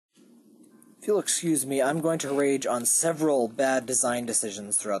If you'll excuse me, I'm going to rage on several bad design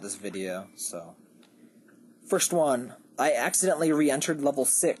decisions throughout this video, so... First one, I accidentally re-entered level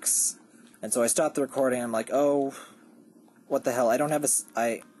 6, and so I stopped the recording. I'm like, oh, what the hell,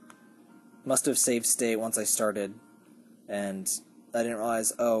 I must have saved state once I started, and I didn't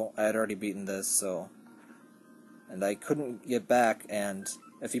realize, oh, I had already beaten this, so... And I couldn't get back, and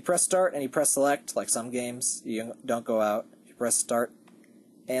if you press start and you press select, like some games, you don't go out. If you press start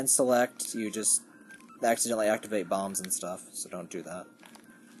and select, you just accidentally activate bombs and stuff, so don't do that.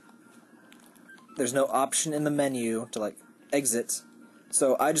 There's no option in the menu to, like, exit,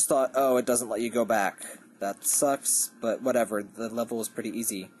 so I just thought, oh, it doesn't let you go back. That sucks, but whatever, the level was pretty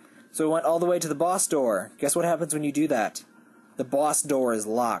easy. So I went all the way to the boss door. Guess what happens when you do that? The boss door is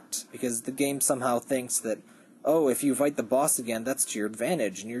locked, because the game somehow thinks that, oh, if you fight the boss again, that's to your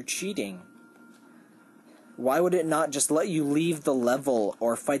advantage, and you're cheating. Why would it not just let you leave the level,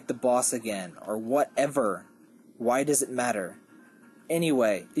 or fight the boss again, or whatever? Why does it matter?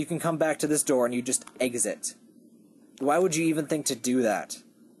 Anyway, you can come back to this door and you just exit. Why would you even think to do that?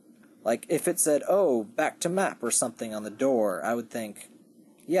 Like, if it said, oh, back to map or something on the door, I would think,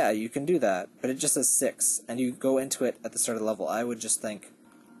 yeah, you can do that. But it just says 6, and you go into it at the start of the level. I would just think,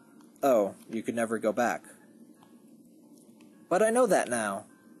 oh, you could never go back. But I know that now.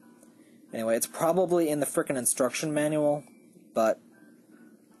 Anyway, it's probably in the frickin' instruction manual, but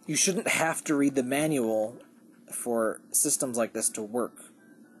you shouldn't have to read the manual for systems like this to work.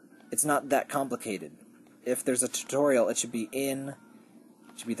 It's not that complicated. If there's a tutorial, it should be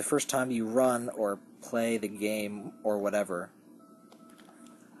the first time you run or play the game or whatever.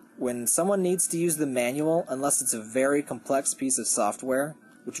 When someone needs to use the manual, unless it's a very complex piece of software,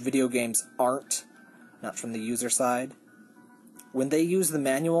 which video games aren't, not from the user side, when they use the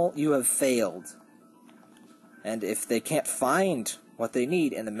manual, you have failed. And if they can't find what they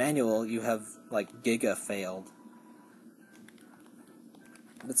need in the manual, you have, like, giga failed.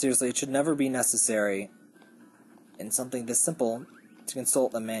 But seriously, it should never be necessary in something this simple to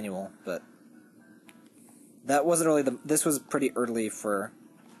consult a manual, but that wasn't really this was pretty early for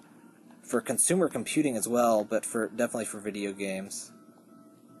consumer computing as well, but definitely for video games.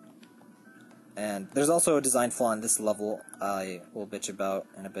 And there's also a design flaw in this level I will bitch about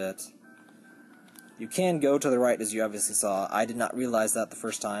in a bit. You can go to the right, as you obviously saw. I did not realize that the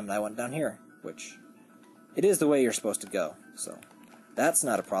first time, and I went down here, which it is the way you're supposed to go, so that's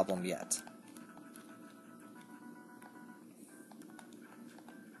not a problem yet.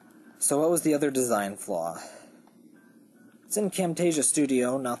 So what was the other design flaw? It's in Camtasia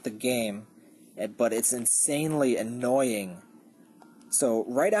Studio, not the game, but it's insanely annoying. So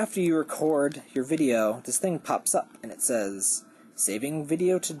right after you record your video, this thing pops up, and it says, saving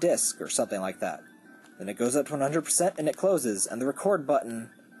video to disk, or something like that. Then it goes up to 100%, and it closes, and the record button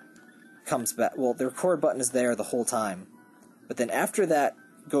comes back. Well, the record button is there the whole time. But then after that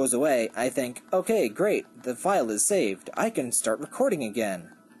goes away, I think, okay, great, the file is saved. I can start recording again.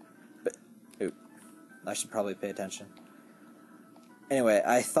 But, I should probably pay attention. Anyway,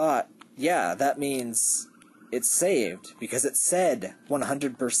 I thought, yeah, that means it's saved, because it said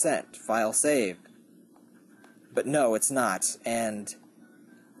 100% file saved. But no, it's not, and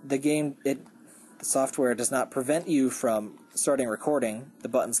the software does not prevent you from starting recording. The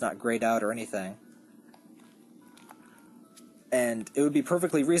button's not grayed out or anything. And it would be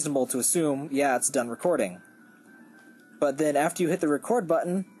perfectly reasonable to assume, yeah, it's done recording. But then after you hit the record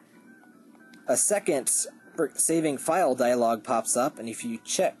button, a second saving file dialog pops up, and if you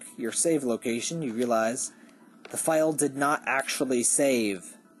check your save location, you realize the file did not actually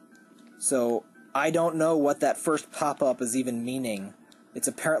save. So I don't know what that first pop-up is even meaning. It's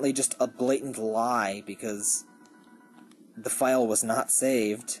apparently just a blatant lie, because the file was not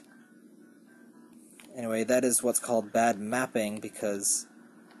saved. Anyway, that is what's called bad mapping, because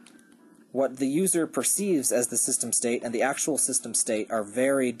what the user perceives as the system state and the actual system state are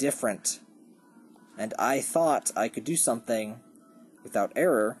very different. And I thought I could do something without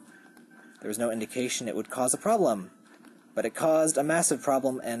error. There was no indication it would cause a problem. But it caused a massive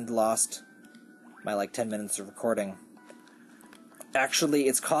problem and lost my, like, 10 minutes of recording. Actually,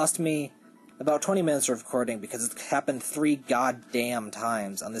 it's cost me about 20 minutes of recording because it happened 3 goddamn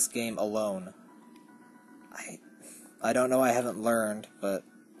times on this game alone. I don't know, I haven't learned, but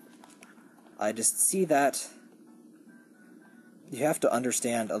I just see that you have to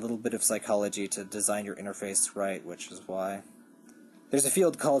understand a little bit of psychology to design your interface right, which is why there's a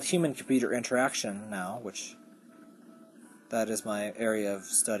field called human-computer interaction now, which that is my area of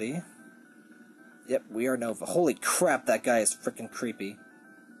study. Yep, we are Nova. Holy crap, that guy is frickin' creepy.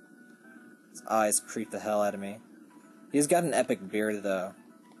 His eyes creep the hell out of me. He's got an epic beard, though.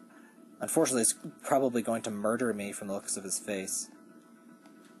 Unfortunately, it's probably going to murder me from the looks of his face.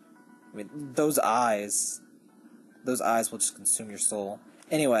 I mean, those eyes will just consume your soul.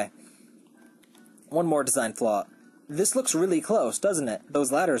 Anyway, one more design flaw. This looks really close, doesn't it?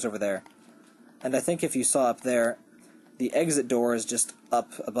 Those ladders over there. And I think if you saw up there, the exit door is just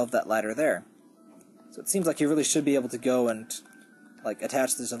up above that ladder there. So it seems like you really should be able to go and, like,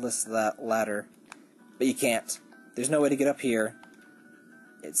 attach this to that ladder. But you can't. There's no way to get up here.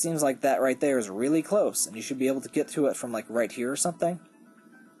 It seems like that right there is really close, and you should be able to get to it from, like, right here or something.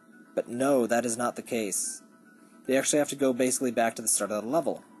 But no, that is not the case. They actually have to go basically back to the start of the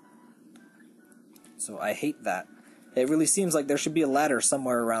level. So I hate that. It really seems like there should be a ladder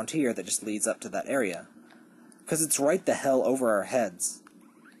somewhere around here that just leads up to that area. Because it's right the hell over our heads.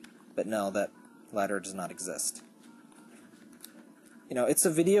 But no, that ladder does not exist. You know, it's a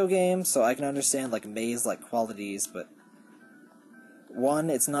video game, so I can understand, like, maze-like qualities, but one,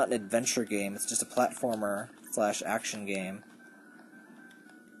 it's not an adventure game, it's just a platformer/action game.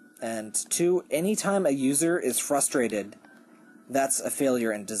 And two, anytime a user is frustrated, that's a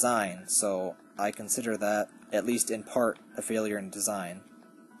failure in design, so I consider that, at least in part, a failure in design.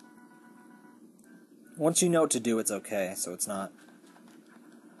 Once you know what to do, it's okay, so it's not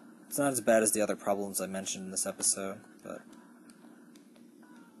as bad as the other problems I mentioned in this episode, but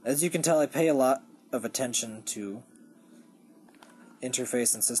as you can tell, I pay a lot of attention to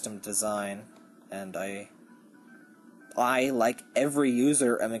interface and system design, and I, like every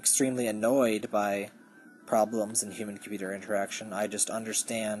user, am extremely annoyed by problems in human-computer interaction. I just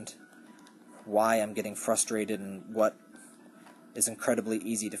understand why I'm getting frustrated and what is incredibly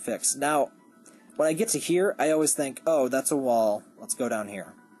easy to fix. Now, when I get to here, I always think, oh, that's a wall, let's go down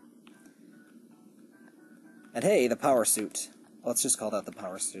here. And hey, the power suit. Let's just call that the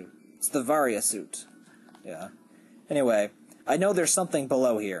power suit. It's the Varia suit. Yeah. Anyway, I know there's something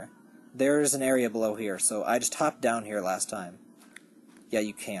below here. There's an area below here, so I just hopped down here last time. Yeah,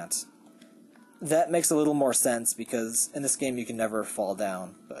 you can't. That makes a little more sense, because in this game you can never fall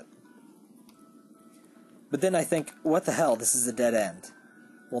down, but then I think, what the hell, this is a dead end.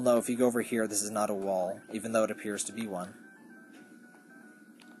 Well, no, if you go over here, this is not a wall, even though it appears to be one.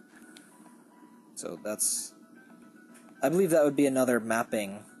 So that's... I believe that would be another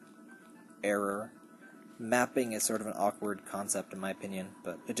mapping error. Mapping is sort of an awkward concept in my opinion,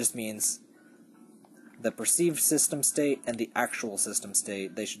 but it just means the perceived system state and the actual system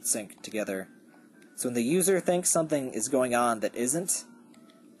state, they should sync together. So when the user thinks something is going on that isn't,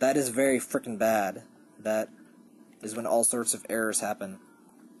 that is very frickin' bad. That is when all sorts of errors happen.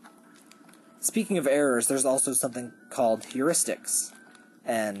 Speaking of errors, there's also something called heuristics.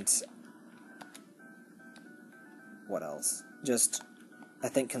 And what else? Just, I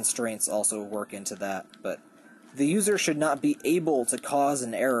think constraints also work into that, but the user should not be able to cause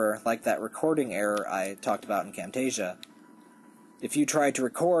an error like that recording error I talked about in Camtasia. If you try to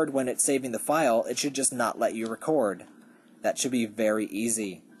record when it's saving the file, it should just not let you record. That should be very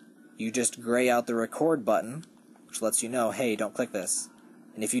easy. You just gray out the record button, which lets you know, hey, don't click this.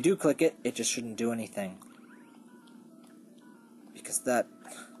 And if you do click it, it just shouldn't do anything. Because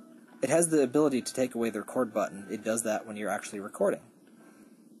it has the ability to take away the record button. It does that when you're actually recording.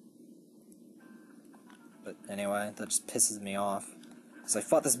 But anyway, that just pisses me off. So I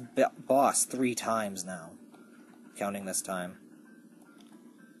fought this boss 3 times now, counting this time.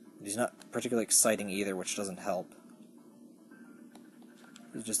 He's not particularly exciting either, which doesn't help.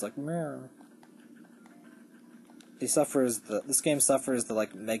 He's just like, meh. This game suffers the,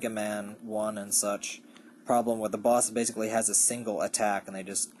 like, Mega Man 1 and such problem where the boss basically has a single attack and they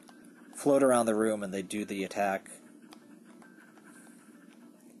just float around the room and they do the attack.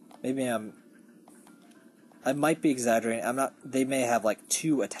 Maybe I might be exaggerating. They may have like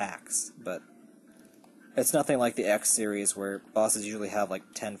 2 attacks, but it's nothing like the X series where bosses usually have like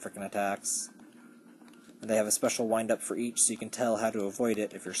 10 frickin' attacks. And they have a special wind-up for each, so you can tell how to avoid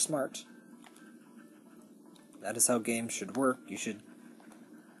it if you're smart. That is how games should work. You should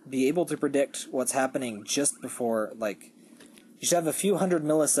be able to predict what's happening just before, like, you should have a few hundred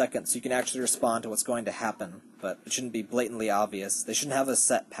milliseconds so you can actually respond to what's going to happen, but it shouldn't be blatantly obvious. They shouldn't have a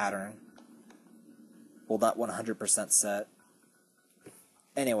set pattern. Well, not 100% set.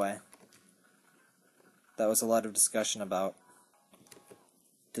 Anyway, that was a lot of discussion about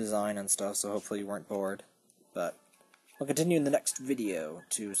design and stuff, so hopefully you weren't bored. But we'll continue in the next video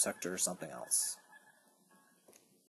to sector something else.